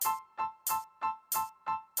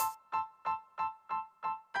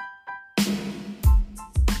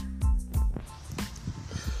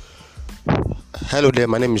Hello there,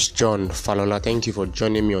 my name is John Falola. Thank you for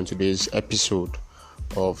joining me on today's episode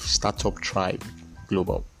of Startup Tribe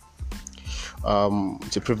Global.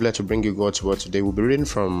 It's a privilege to bring you God's word today. We'll be reading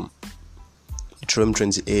from Deuteronomy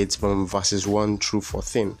 28 from verses 1 through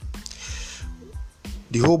 14.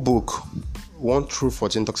 The whole book, 1 through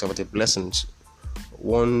 14, talks about the blessings.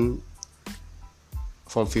 1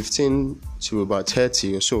 from 15 to about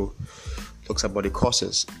 30 or so talks about the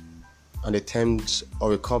curses and the terms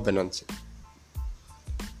of a covenant,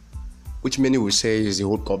 which many will say is the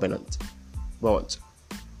old covenant. But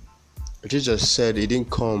Jesus said he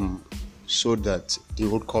didn't come so that the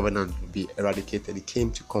old covenant would be eradicated. He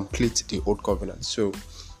came to complete the old covenant. So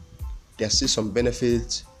there's still some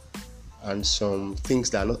benefits and some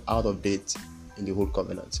things that are not out of date in the old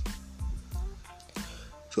covenant.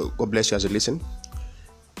 So God bless you as you listen.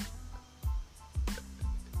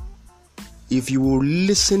 If you will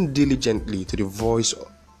listen diligently to the voice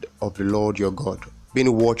of the Lord your God,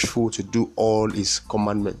 being watchful to do all his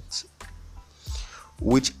commandments,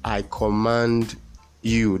 which I command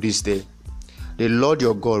you this day, the Lord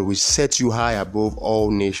your God will set you high above all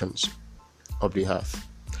nations of the earth,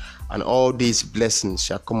 and all these blessings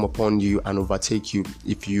shall come upon you and overtake you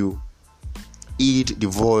if you heed the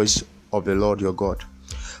voice of the Lord your God.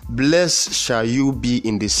 Blessed shall you be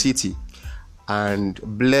in the city, and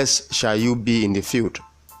blessed shall you be in the field.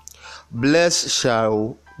 Blessed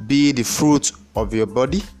shall be the fruit of your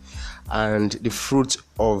body, and the fruit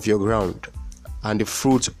of your ground, and the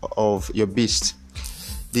fruit of your beast,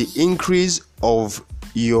 the increase of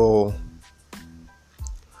your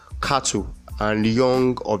cattle, and the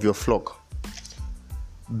young of your flock.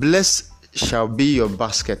 Blessed shall be your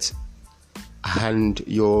basket and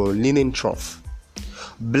your linen trough.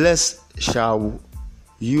 Blessed shall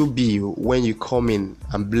you be when you come in,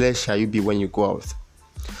 and blessed shall you be when you go out.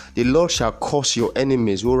 The Lord shall cause your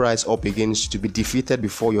enemies who rise up against you to be defeated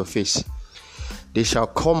before your face. They shall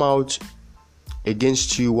come out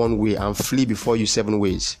against you one way and flee before you 7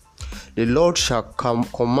 ways. The Lord shall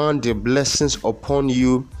command the blessings upon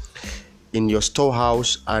you in your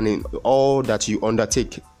storehouse and in all that you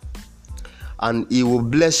undertake. And he will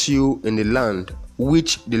bless you in the land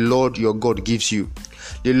which the Lord your God gives you.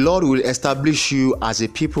 The Lord will establish you as a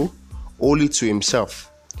people holy to himself.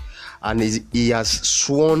 And he has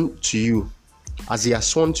sworn to you,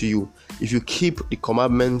 if you keep the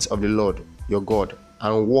commandments of the Lord your God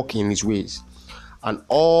and walk in his ways. And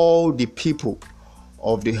all the people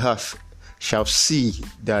of the earth shall see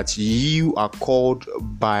that you are called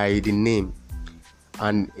by the name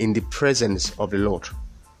and in the presence of the Lord.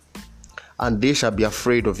 And they shall be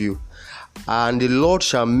afraid of you. And the Lord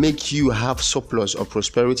shall make you have surplus of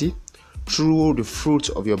prosperity through the fruit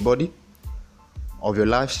of your body, of your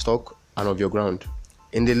livestock, and of your ground,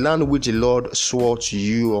 in the land which the Lord swore to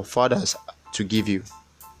your fathers to give you.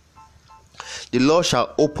 The Lord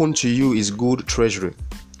shall open to you his good treasury,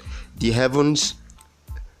 the heavens,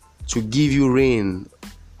 to give you rain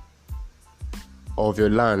of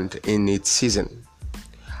your land in its season,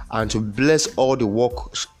 and to bless all the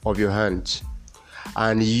works of your hands.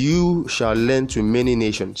 And you shall lend to many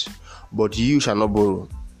nations, but you shall not borrow.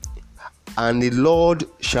 And the Lord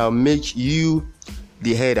shall make you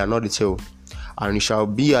the head and not the tail, and you shall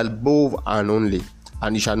be above and only,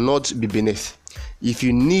 and you shall not be beneath. If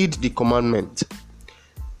you need the commandment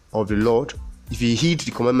of the Lord, if you heed the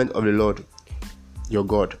commandment of the Lord your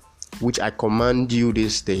God, which I command you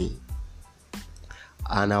this day,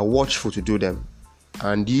 and are watchful to do them,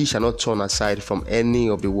 and ye shall not turn aside from any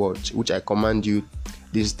of the words which I command you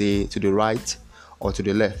this day to the right or to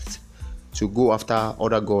the left, to go after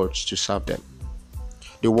other gods to serve them.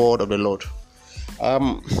 The word of the Lord.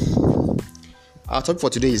 Our topic for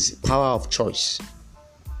today is power of choice.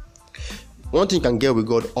 One thing you can get with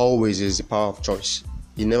God always is the power of choice.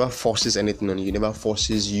 He never forces anything on you. He never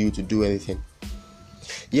forces you to do anything.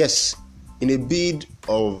 Yes, in a bid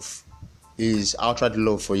of his outright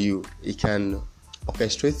love for you, he can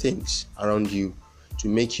orchestrate things around you to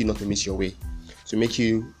make you not to miss your way, to make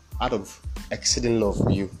you out of exceeding love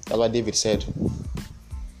for you. That's why David said,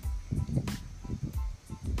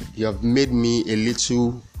 you have made me a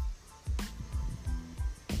little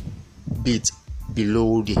bit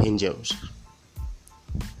below the angels.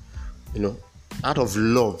 Out of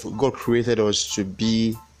love, God created us to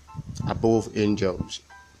be above angels,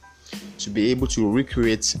 to be able to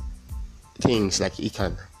recreate things like he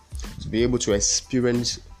can, to be able to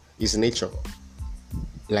experience his nature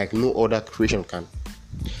like no other creation can.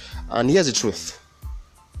 And here's the truth: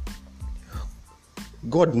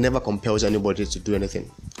 God never compels anybody to do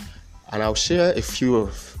anything. And I'll share a few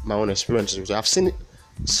of my own experiences. I've seen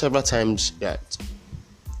several times that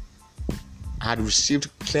had received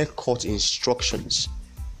clear-cut instructions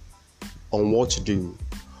on what to do,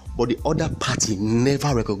 but the other party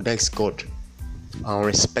never recognized God and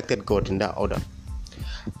respected God in that order.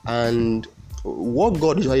 And what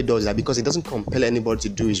God usually does is that because He doesn't compel anybody to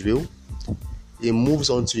do His will, He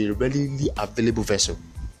moves on to a readily available vessel.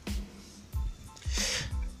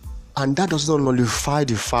 And that does not nullify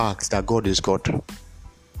the fact that God is God.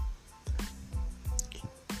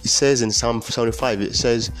 It says in Psalm 75, it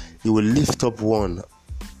says, He will lift up one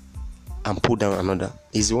and put down another.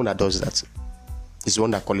 He's the one that does that. He's the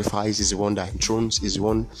one that qualifies. He's the one that enthrones. He's the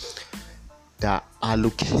one that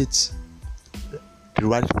allocates the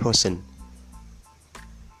right person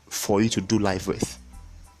for you to do life with.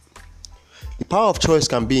 The power of choice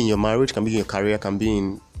can be in your marriage, can be in your career, can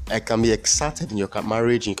be exerted in your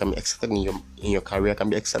marriage, and can be exerted in your career, can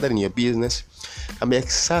be exerted in your business, can be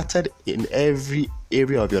exerted in every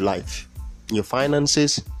area of your life, in your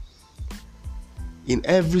finances, in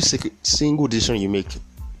every single decision you make.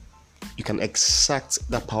 You can exert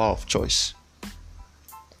that power of choice.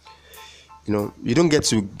 You don't get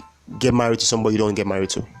to get married to somebody you don't get married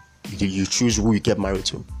to. You choose who you get married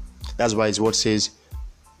to. That's why His word says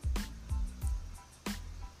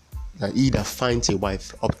that he that finds a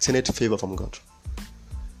wife obtaineth favor from God.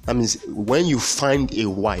 That means when you find a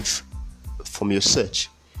wife from your search,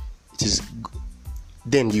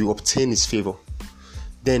 then you obtain His favor.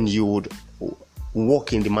 Then you would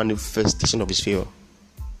walk in the manifestation of His favor.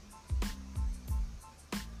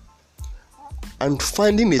 And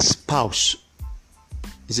finding a spouse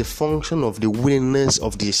is a function of the willingness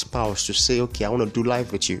of the spouse to say, okay, I want to do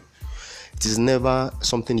life with you. It is never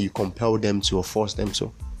something you compel them to or force them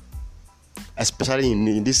to. Especially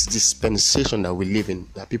in this dispensation that we live in,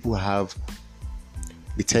 that people have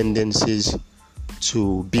the tendencies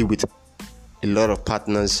to be with a lot of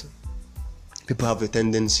partners. People have the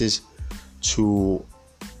tendencies to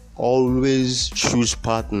always choose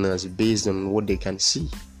partners based on what they can see.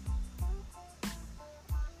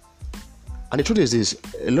 And the truth is this,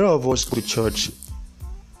 a lot of us go to church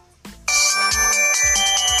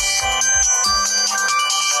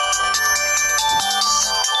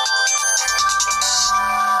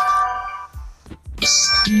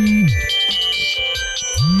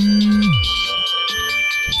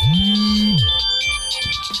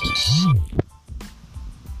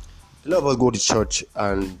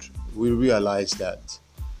and we realize that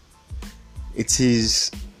it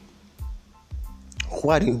is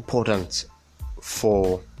quite important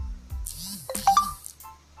for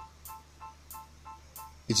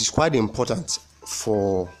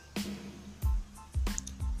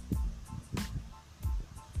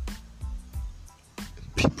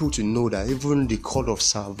people to know that even the call of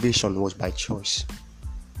salvation was by choice.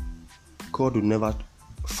 God will never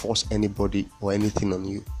force anybody or anything on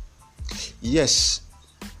you. Yes,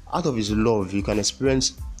 out of His love, you can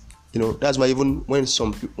experience. That's why even when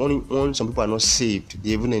some people are not saved, they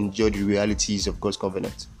even enjoy the realities of God's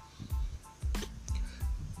covenant.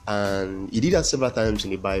 And He did that several times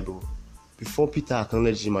in the Bible. Before Peter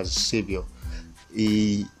acknowledged Him as a Savior,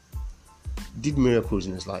 He did miracles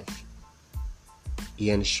in his life. He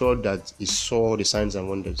ensured that he saw the signs and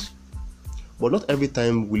wonders. But not every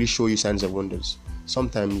time will He show you signs and wonders.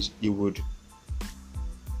 Sometimes He would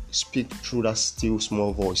speak through that still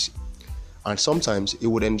small voice. And sometimes it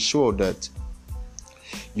would ensure that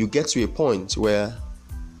you get to a point where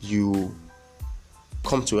you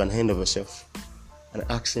come to an end of yourself and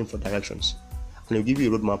ask Him for directions. And He'll give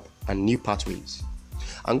you a roadmap and new pathways.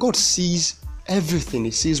 And God sees everything.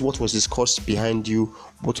 He sees what was discussed behind you,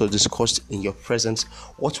 what was discussed in your presence,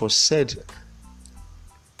 what was said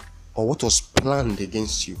or what was planned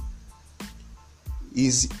against you.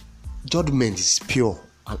 His judgment is pure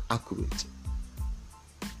and accurate.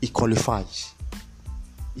 He qualifies.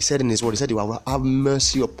 He said in His word, He said, He will have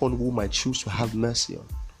mercy upon whom I choose to have mercy on.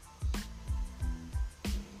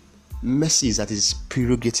 Mercy is at His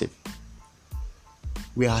prerogative.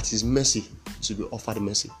 We are at His mercy to be offered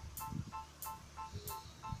mercy.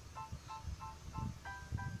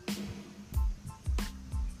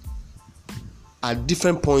 At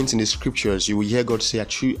different points in the scriptures, you will hear God say,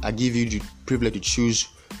 I give you the privilege to choose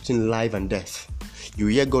between life and death. You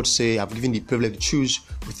will hear God say, I've given the privilege to choose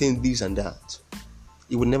between this and that.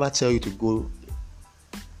 He will never tell you to go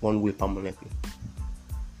one way permanently.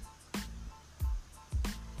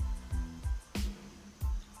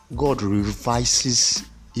 God revises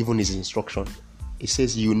even His instruction. He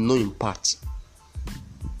says, you know in part.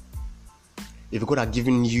 If God had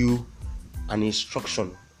given you an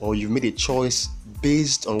instruction or you've made a choice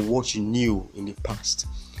based on what you knew in the past,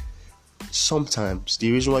 sometimes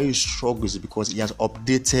the reason why you struggle is because he has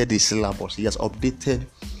updated the syllabus. He has updated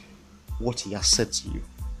what he has said to you.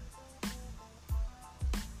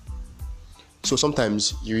 So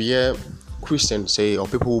sometimes you hear Christians say, or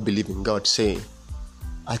people who believe in God say,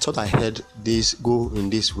 I thought I heard this go in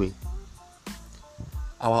this way.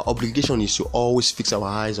 Our obligation is to always fix our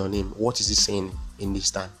eyes on him. What is he saying in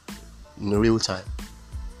this time, in real time?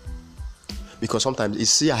 Because sometimes he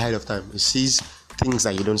sees ahead of time. He sees things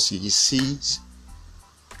that you don't see. He sees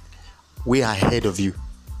way ahead of you.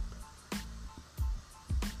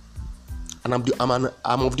 And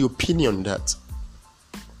I'm of the opinion that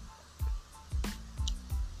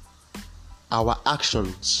our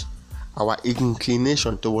actions, our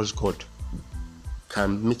inclination towards God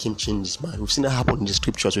can make him change his mind. We've seen it happen in the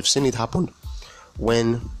scriptures. We've seen it happen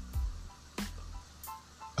when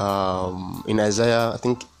in Isaiah, I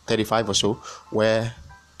think 35 or so, where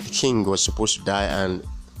the king was supposed to die, and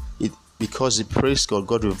because he praised God,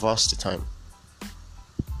 God reversed the time.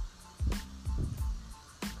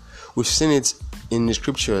 We've seen it in the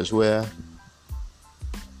scriptures where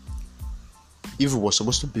evil was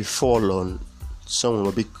supposed to befall on someone,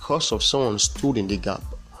 but because of someone stood in the gap,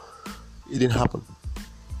 it didn't happen.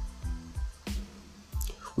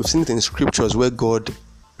 We've seen it in the scriptures where God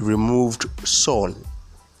removed Saul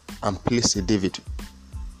and placed David.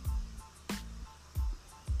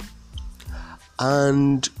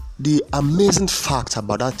 And the amazing fact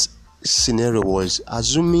about that scenario was,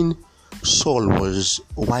 assuming Saul was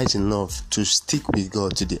wise enough to stick with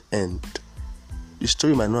God to the end, the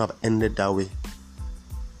story might not have ended that way.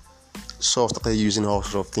 Saul started using all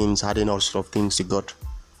sorts of things, adding all sorts of things to God.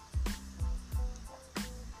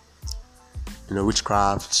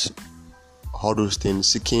 Witchcraft, all those things,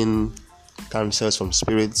 seeking counsels from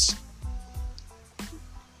spirits.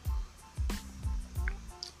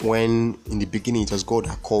 When in the beginning it was God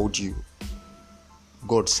that called you,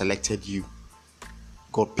 God selected you,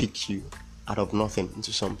 God picked you out of nothing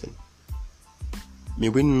into something. May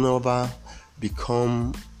we never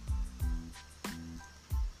become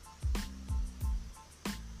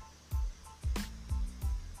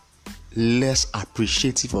less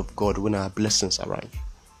appreciative of God when our blessings arrive.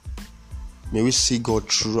 May we see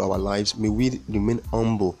God through our lives. May we remain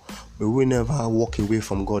humble. May we never walk away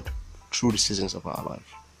from God through the seasons of our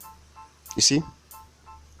life. You see,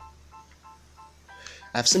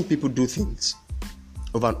 I've seen people do things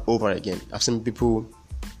over and over again. I've seen people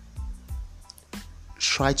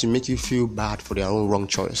try to make you feel bad for their own wrong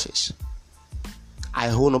choices. I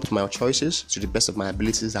own up to my choices to the best of my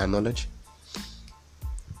abilities and knowledge.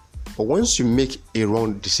 But once you make a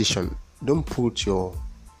wrong decision, don't put your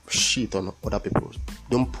shit on other people.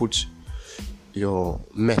 Don't put your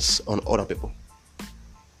mess on other people.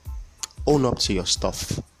 Own up to your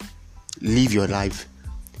stuff. Live your life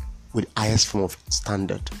with the highest form of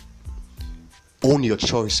standard. Own your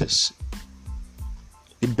choices.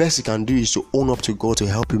 The best you can do is to own up to God to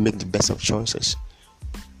help you make the best of choices.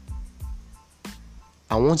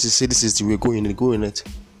 And once you say this is the way, go in it.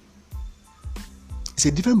 It's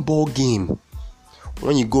a different ball game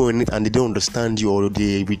when you go in it and they don't understand you or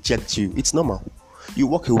they reject you. It's normal. You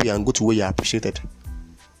walk away and go to where you're appreciated.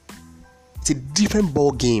 It's a different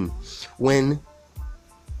ball game when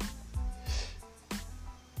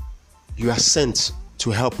you are sent to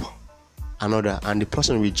help another and the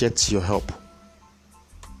person rejects your help.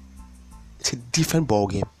 It's a different ball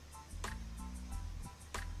game.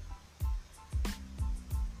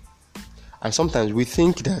 And sometimes we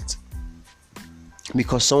think that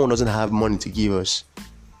because someone doesn't have money to give us,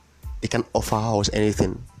 they can offer us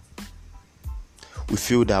anything. We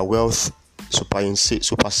feel that wealth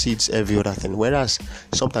supersedes every other thing. Whereas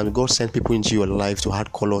sometimes God sends people into your life to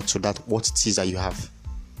add color to that what it is that you have.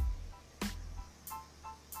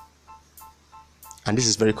 And this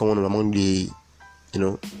is very common among the,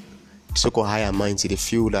 so-called higher minds. They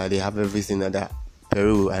feel that they have everything at that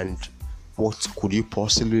Peru, and what could you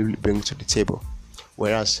possibly bring to the table?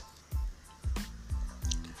 Whereas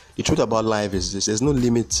the truth about life is this: there's no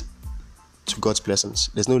limit to God's blessings.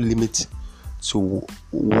 There's no limit to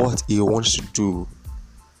what He wants to do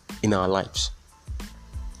in our lives.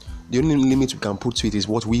 The only limit we can put to it is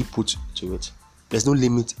what we put to it. There's no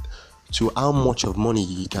limit to how much of money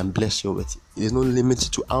He can bless you with. There's no limit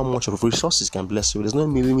to how much of resources He can bless you with. There's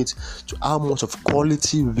no limit to how much of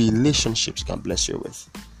quality relationships He can bless you with.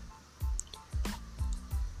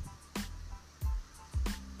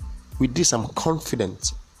 With this, I'm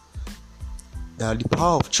confident that the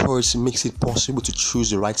power of choice makes it possible to choose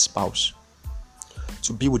the right spouse,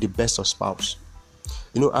 to be with the best of spouse.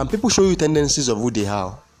 And people show you tendencies of who they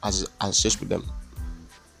are as just with them.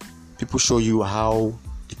 People show you how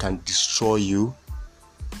It can destroy you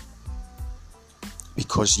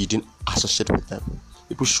because you didn't associate with them.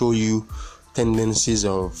 People show you tendencies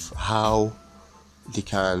of how they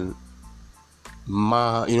can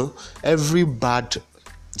every bad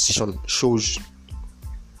decision shows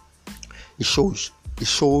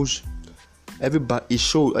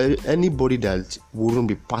anybody that wouldn't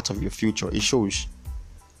be part of your future. It shows,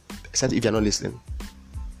 except if you're not listening.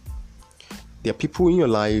 There are people in your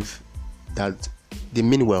life that they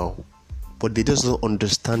mean well, but they just don't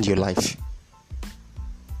understand your life.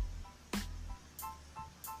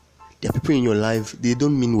 There are people in your life, they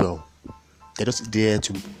don't mean well. They're just there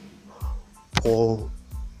to pour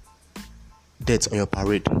dirt on your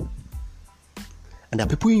parade. And there are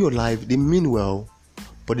people in your life, they mean well,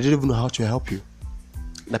 but they don't even know how to help you.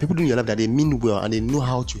 There are people in your life that they mean well and they know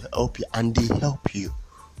how to help you, and they help you.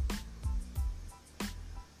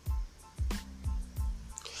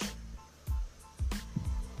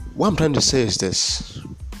 What I'm trying to say is this: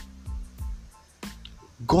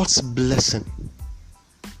 God's blessing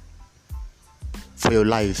for your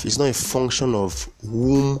life is not a function of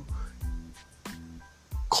whom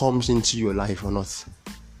comes into your life or not.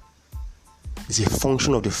 It's a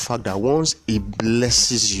function of the fact that once He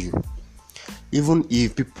blesses you, even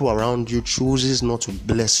if people around you chooses not to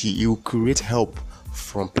bless you, He will create help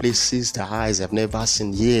from places that eyes have never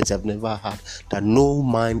seen, ears have never heard, that no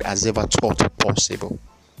mind has ever thought possible.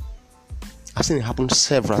 I've seen it happen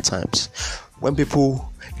several times. When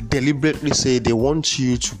people deliberately say they want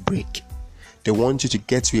you to break, they want you to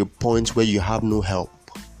get to a point where you have no help,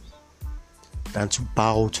 than to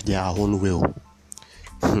bow to their own will.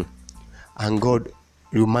 And God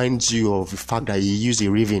reminds you of the fact that He used a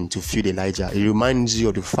raven to feed Elijah. He reminds you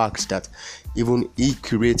of the fact that even He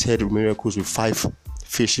created miracles with 5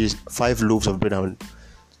 loaves of bread and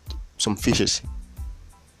some fishes.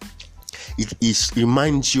 It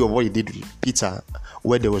reminds you of what He did with Peter,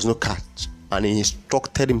 where there was no catch, and He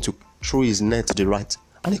instructed him to throw his net to the right,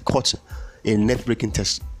 and he caught a net-breaking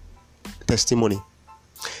testimony.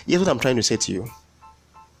 Here's what I'm trying to say to you: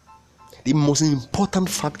 the most important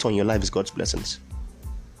factor in your life is God's blessings.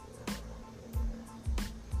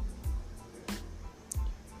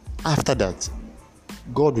 After that,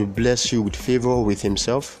 God will bless you with favor with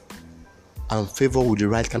Himself and favor with the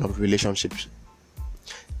right kind of relationships.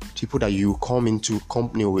 People that you come into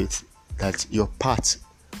company with, that your path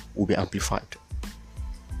will be amplified.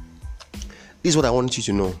 This is what I want you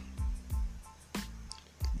to know.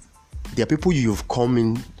 There are people you've come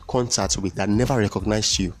in contact with that never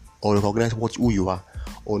recognized you, or recognized who you are,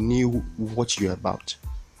 or knew what you're about.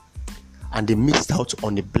 And they missed out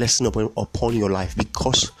on the blessing upon your life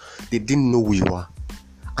because they didn't know who you are.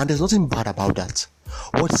 And there's nothing bad about that.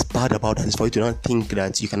 What's bad about that is for you to not think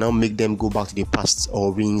that you can now make them go back to the past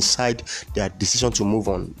or reincide their decision to move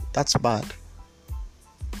on. That's bad.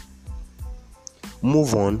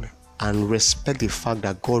 Move on and respect the fact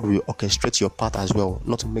that God will orchestrate your path as well,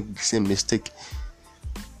 not to make the same mistake.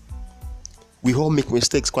 We all make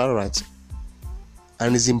mistakes, quite right.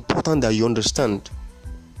 And it's important that you understand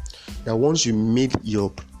that once you made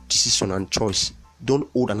your decision and choice, don't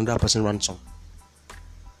hold another person ransom.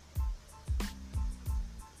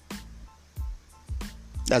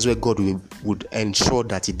 That's where God would ensure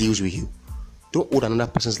that He deals with you. Don't hold another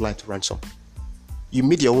person's life to ransom. You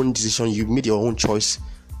made your own decision, you made your own choice.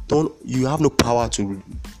 You have no power to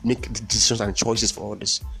make decisions and choices for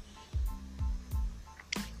others.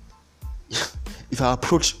 If I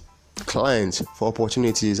approach clients for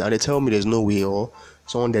opportunities and they tell me there's no way, or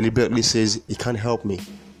someone deliberately says he can't help me,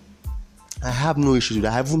 I have no issue with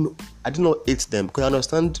that. I do not hate them, because I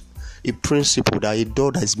understand a principle that a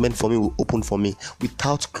door that is meant for me will open for me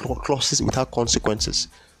without clauses, without consequences.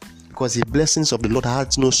 Because the blessings of the Lord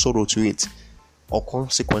has no sorrow to it, or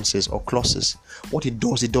consequences, or clauses. What He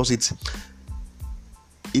does, it does it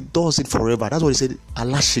forever. That's what He said.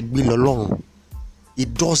 Allah shigbil along.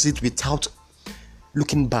 It does it without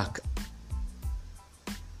looking back.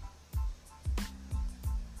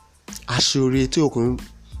 Ashuri talking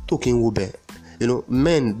ube.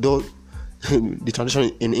 Men don't. The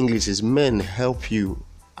tradition in English is men help you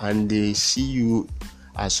and they see you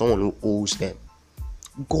as someone who owes them.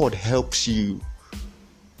 God helps you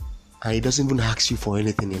and He doesn't even ask you for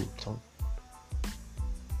anything in return.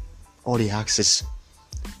 All He asks is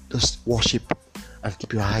just worship and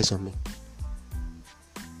keep your eyes on me.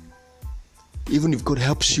 Even if God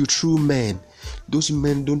helps you through men, those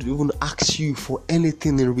men don't even ask you for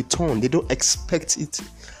anything in return. They don't expect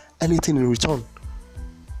anything in return.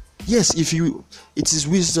 Yes, it is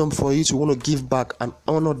wisdom for you to want to give back and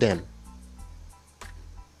honor them.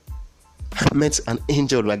 I met an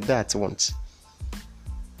angel like that once.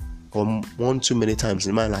 or one too many times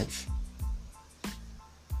in my life.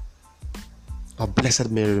 A blessed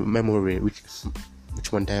memory,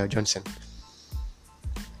 Richmond Dyer Johnson.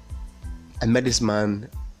 I met this man.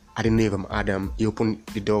 I didn't know him, Adam. He opened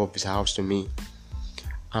the door of his house to me,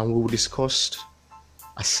 and we discussed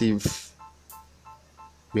as if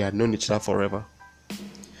we had known each other forever.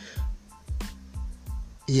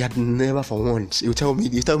 He had never for once. He tell me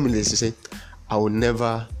this. He say, "I will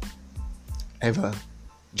never, ever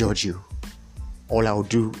judge you. All I'll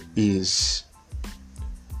do is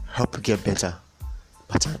help you get better."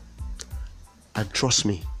 And trust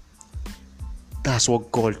me, that's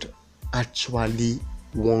what God actually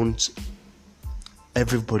wants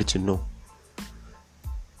everybody to know.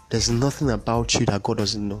 There's nothing about you that God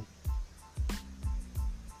doesn't know.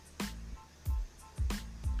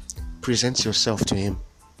 Present yourself to Him.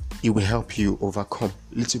 He will help you overcome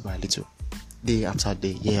little by little, day after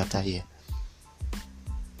day, year after year.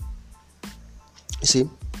 You see,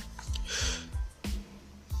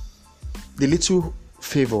 the little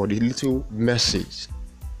favor, the little message,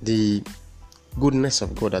 the goodness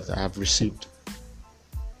of God that I have received,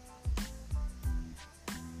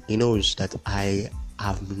 He knows that I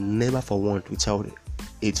have never for once withheld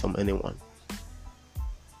it from anyone.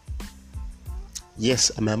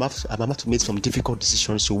 Yes, I'm about to make some difficult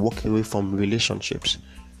decisions to walk away from relationships,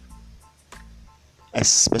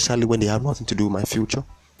 especially when they have nothing to do with my future.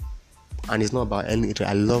 And it's not about anything.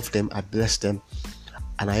 I love them, I bless them,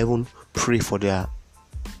 and I even pray for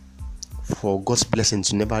God's blessing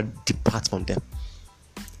to never depart from them.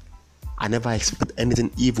 I never expect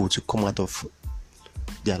anything evil to come out of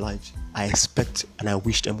their lives. I expect and I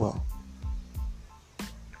wish them well.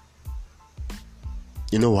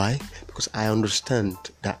 You know why? Because I understand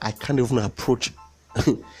that I can't even approach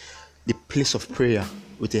the place of prayer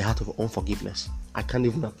with a heart of unforgiveness. I can't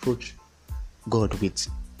even approach God with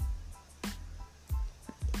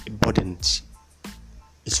burdens.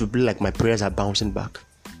 It will be like my prayers are bouncing back.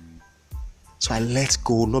 So I let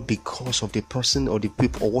go, not because of the person or the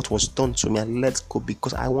people or what was done to me. I let go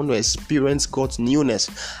because I want to experience God's newness.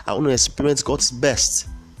 I want to experience God's best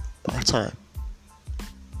part time.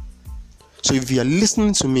 So if you are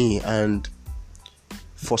listening to me and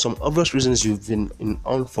for some obvious reasons you've been in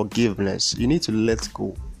unforgiveness, you need to let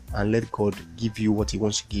go and let God give you what He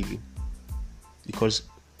wants to give you. Because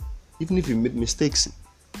even if you made mistakes,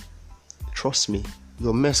 trust me,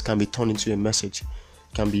 your mess can be turned into a message,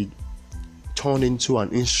 can be turned into an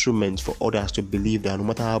instrument for others to believe that no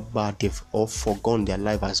matter how bad they've or forgone their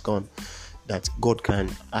life has gone, that God can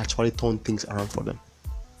actually turn things around for them.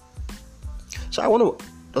 So I want to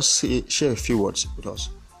just share a few words with us.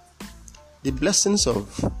 The blessings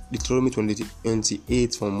of Deuteronomy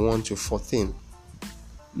 28 from 1 to 14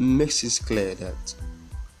 makes it clear that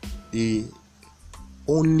the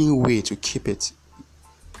only way to keep it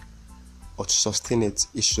or to sustain it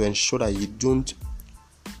is to ensure that you don't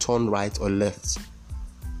turn right or left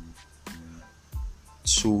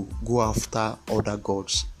to go after other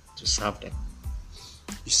gods to serve them.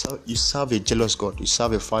 You serve a jealous God. You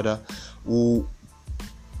serve a Father who,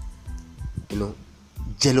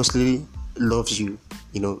 jealously loves you.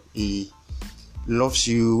 He loves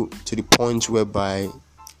you to the point whereby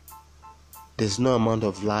there's no amount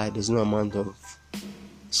of lie, there's no amount of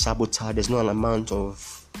sabotage, there's no amount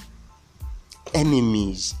of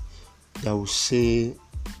enemies that will say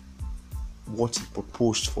what He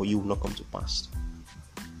proposed for you will not come to pass.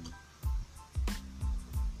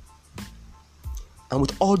 And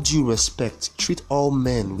with all due respect, treat all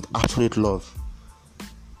men with absolute love.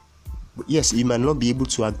 But yes, you might not be able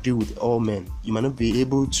to agree with all men. You might not be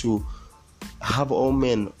able to have all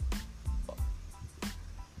men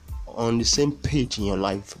on the same page in your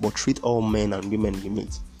life, but treat all men and women you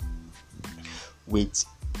meet with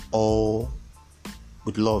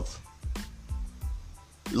love.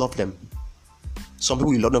 Love them. Some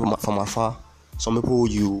people you love them from afar. Some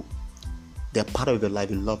people they're part of your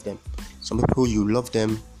life, you love them. Some people you love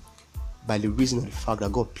them by the reason of the fact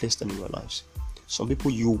that God placed them in your lives. Some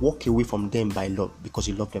people you walk away from them by love because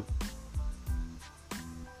you love them.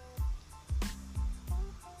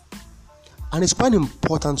 And it's quite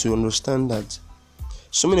important to understand that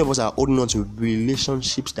so many of us are holding on to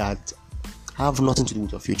relationships that have nothing to do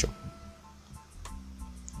with your future,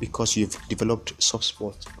 because you've developed soft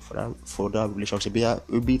spot for that relationship, be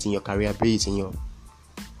it in your career, be it in your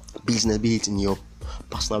business, be it in your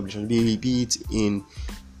personal relationship, be it in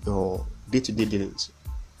your day-to-day dealings.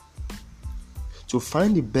 To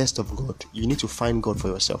find the best of God, you need to find God for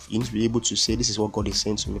yourself. You need to be able to say, this is what God is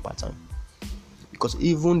saying to me part time. Because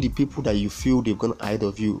even the people that you feel they've gone ahead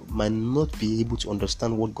of you might not be able to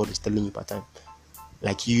understand what God is telling you part time.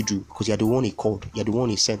 like you do, because you're the one he called, you're the one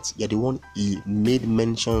he sent, you're the one he made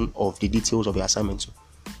mention of the details of your assignment to.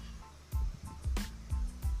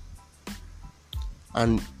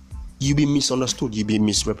 And you'll be misunderstood, you'll be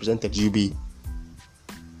misrepresented, you'll be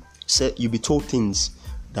told things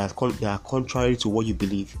that are contrary to what you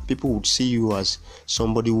believe. People would see you as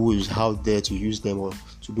somebody who is out there to use them or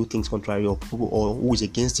to do things contrary, or who is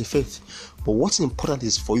against the faith. But what's important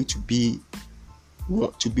is for you to be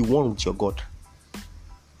one with your God.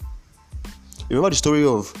 Remember the story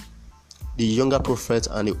of the younger prophet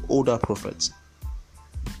and the older prophet,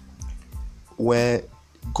 where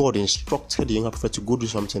God instructed the younger prophet to go do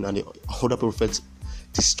something, and the older prophet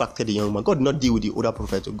distracted the young man. God did not deal with the older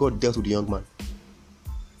prophet, God dealt with the young man.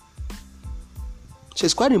 So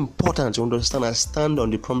it's quite important to understand and stand on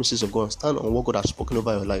the promises of God, stand on what God has spoken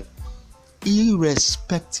over your life,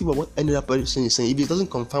 irrespective of what any other person is saying. If it doesn't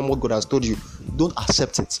confirm what God has told you, don't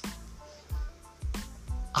accept it.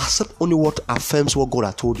 Accept only what affirms what God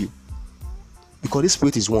has told you, because this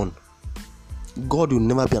spirit is one. God will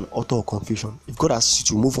never be an author of confusion. If God asks you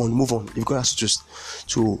to move on. If God asks you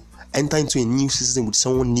to enter into a new season with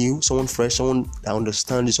someone new, someone fresh, someone that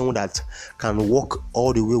understands you, someone that can walk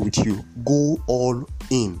all the way with you, go all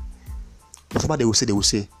in. Whatever they will say, they will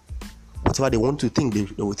say. Whatever they want to think,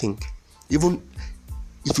 they will think. Even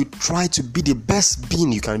if you try to be the best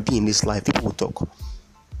being you can be in this life, people will talk.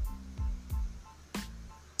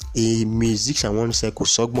 A musician once said, "Kò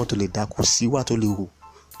sọ́gbọ́n tó lè dá, kò síwà tó lè hù,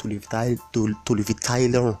 tó lè fi táyé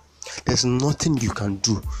lọ́rùn." There's nothing you can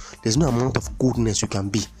do. There's no amount of goodness you can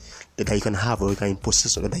be, that you can have, or you can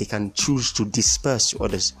possess, or that you can choose to disperse to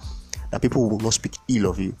others, that people will not speak ill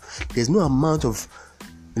of you. There's no amount of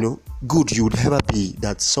good you would ever be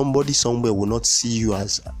that somebody somewhere will not see you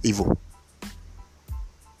as evil.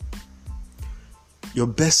 Your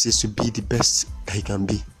best is to be the best that you can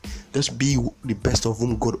be. Just be the best of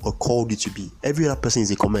whom God called you to be. Every other person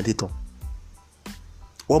is a commentator.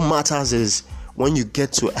 What matters is when you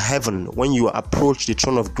get to heaven, when you approach the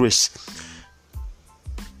throne of grace,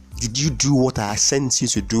 did you do what I sent you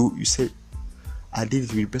to do? You said, "I did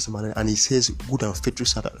it with the best of my life," and He says, "Good and faithful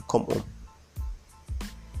servant, come home."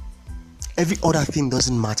 Every other thing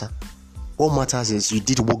doesn't matter. What matters is you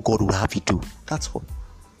did what God will have you do. That's all.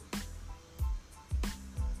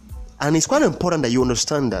 And it's quite important that you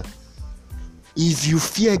understand that if you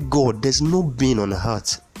fear God, there's no being on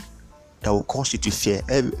earth that will cause you to fear.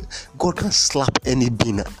 God can slap any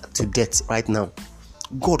being to death right now.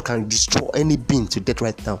 God can destroy any being to death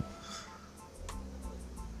right now.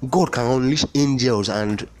 God can unleash angels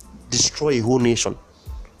and destroy a whole nation.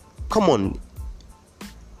 Come on.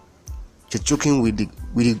 You're joking with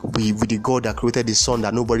the God that created the sun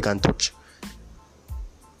that nobody can touch.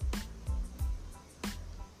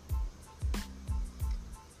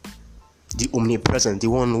 The omnipresent, the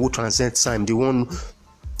one who transcends time, the one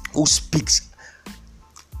who speaks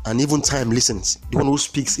and even time listens, the one who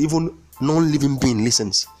speaks, even non-living being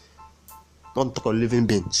listens. Not talk of living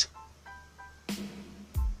beings.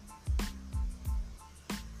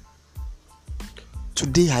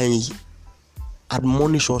 Today I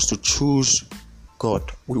admonish us to choose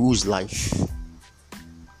God, who is life,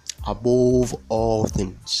 above all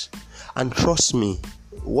things. And trust me,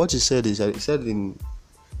 what He said is that He said in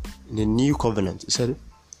the new covenant, He said,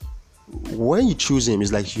 when you choose Him,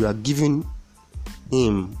 it's like you are giving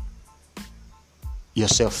Him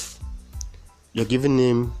yourself. You're giving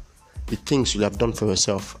Him the things you have done for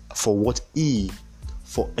yourself, for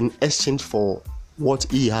an exchange for what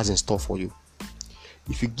He has in store for you.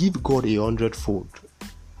 If you give God 100-fold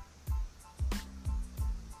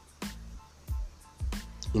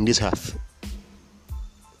in this half,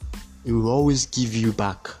 He will always give you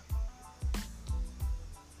back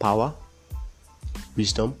power,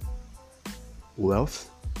 wisdom, wealth.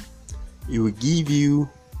 He will give you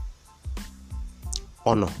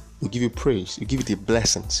honor, He will give you praise, He will give you the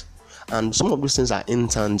blessings. And some of those things are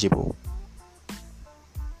intangible.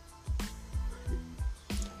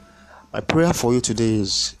 My prayer for you today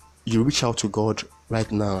is you reach out to God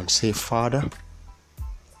right now and say, "Father,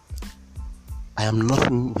 I am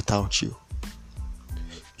nothing without you.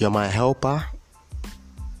 You're my helper.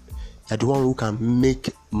 You're the one who can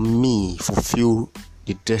make me fulfill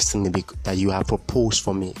the destiny that you have proposed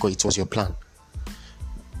for me, because it was your plan.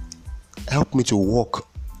 Help me to walk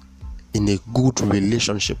in a good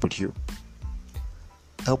relationship with you.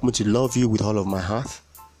 Help me to love you with all of my heart.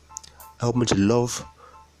 Help me to love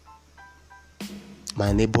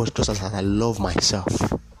my neighbors just as I love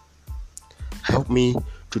myself. Help me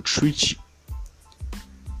to treat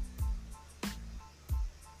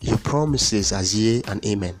your promises as yea and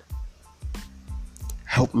amen.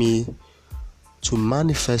 Help me to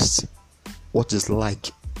manifest what it's like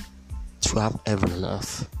to have heaven on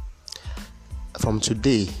earth. From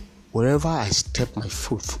today, wherever I step my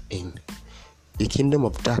foot in, the kingdom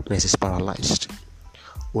of darkness is paralyzed.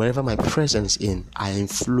 Wherever my presence in, I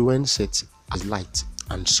influence it as light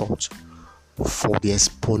and salt for the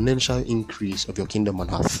exponential increase of your kingdom on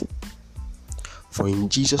earth. For in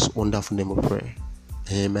Jesus' wonderful name we pray.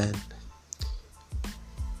 Amen.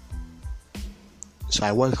 So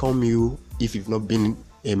I welcome you. If you've not been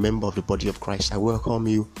a member of the body of Christ, I welcome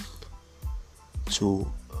you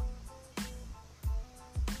to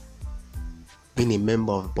being a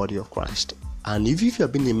member of the body of Christ. And if you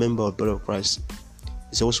have been a member of the body of Christ,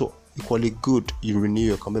 it's also equally good you renew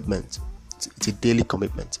your commitment. It's a daily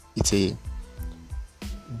commitment. It's a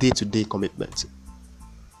day-to-day commitment.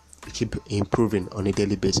 You keep improving on a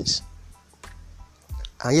daily basis.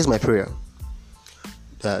 And here's my prayer,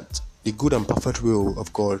 that the good and perfect will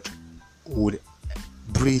of God would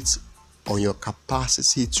breathe on your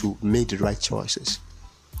capacity to make the right choices,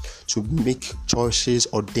 to make choices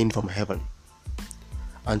ordained from heaven,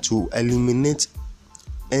 and to eliminate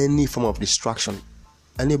any form of distraction.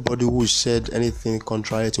 Anybody who said anything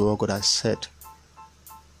contrary to what God has said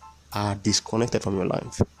are disconnected from your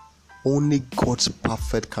life. Only God's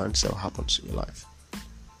perfect counsel happens in your life.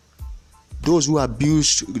 Those who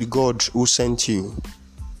abused the God who sent you,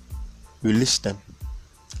 release them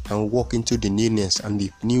and walk into the newness and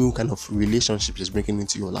the new kind of relationships is bringing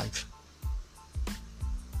into your life.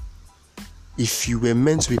 If you were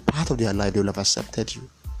meant to be part of their life, they will have accepted you.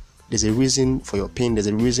 There's a reason for your pain. There's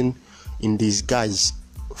a reason in disguise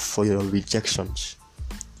for your rejections.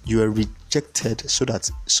 You are rejected so that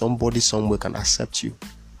somebody somewhere can accept you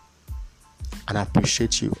and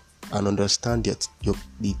appreciate you and understand that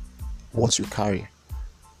what you carry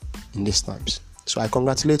in these times. So I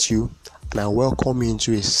congratulate you and I welcome you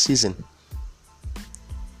into a season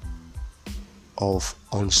of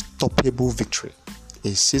unstoppable victory, a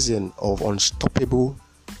season of unstoppable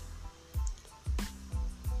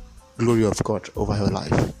glory of God over your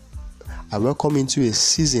life. I welcome you into a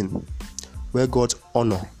season where God's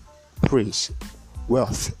honor, praise,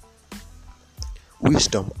 wealth,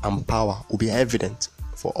 wisdom, and power will be evident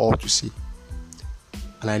for all to see.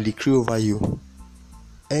 And I decree over you,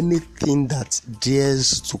 anything that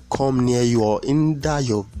dares to come near you or hinder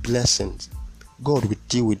your blessings, God will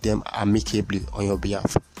deal with them amicably on your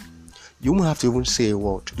behalf. You won't have to even say a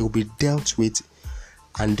word. They will be dealt with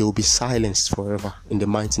and they will be silenced forever in the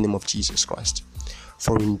mighty name of Jesus Christ.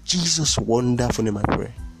 For in Jesus' wonderful name I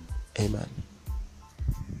pray. Amen.